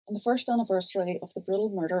On the first anniversary of the brutal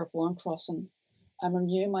murder of Warren Crossan, I'm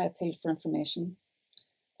renewing my appeal for information.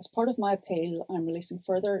 As part of my appeal, I'm releasing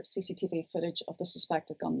further CCTV footage of the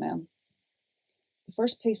suspected gunmen. The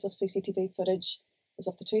first piece of CCTV footage is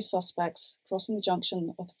of the two suspects crossing the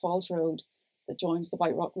junction of the Falls Road that joins the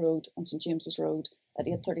White Rock Road and St James's Road at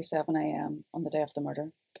 8:37 a.m. on the day of the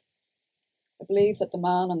murder. I believe that the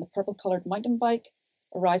man on the purple-coloured mountain bike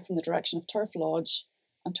arrived from the direction of Turf Lodge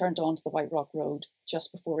and turned onto the White Rock Road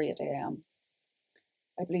just before 8 a.m.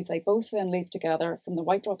 I believe they both then leave together from the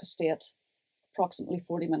White Rock estate approximately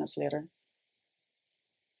 40 minutes later.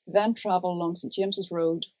 They then travel along St James's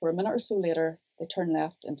Road, where a minute or so later they turn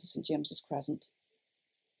left into St James's Crescent.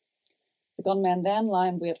 The gunmen then lie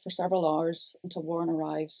in wait for several hours until Warren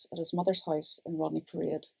arrives at his mother's house in Rodney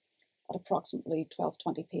Parade at approximately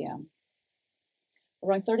 12:20 p.m.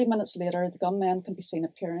 Around 30 minutes later, the gunmen can be seen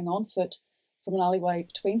appearing on foot from an alleyway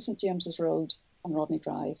between St James's Road and Rodney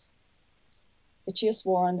Drive. They chase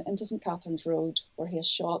Warren into St Catherine's Road, where he is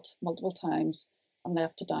shot multiple times and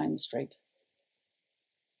left to die in the street.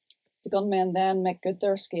 The gunmen then make good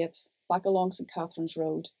their escape back along St Catherine's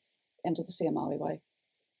Road into the same alleyway.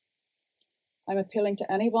 I'm appealing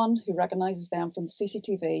to anyone who recognises them from the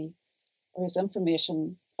CCTV or has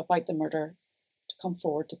information about the murder to come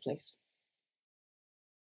forward to police.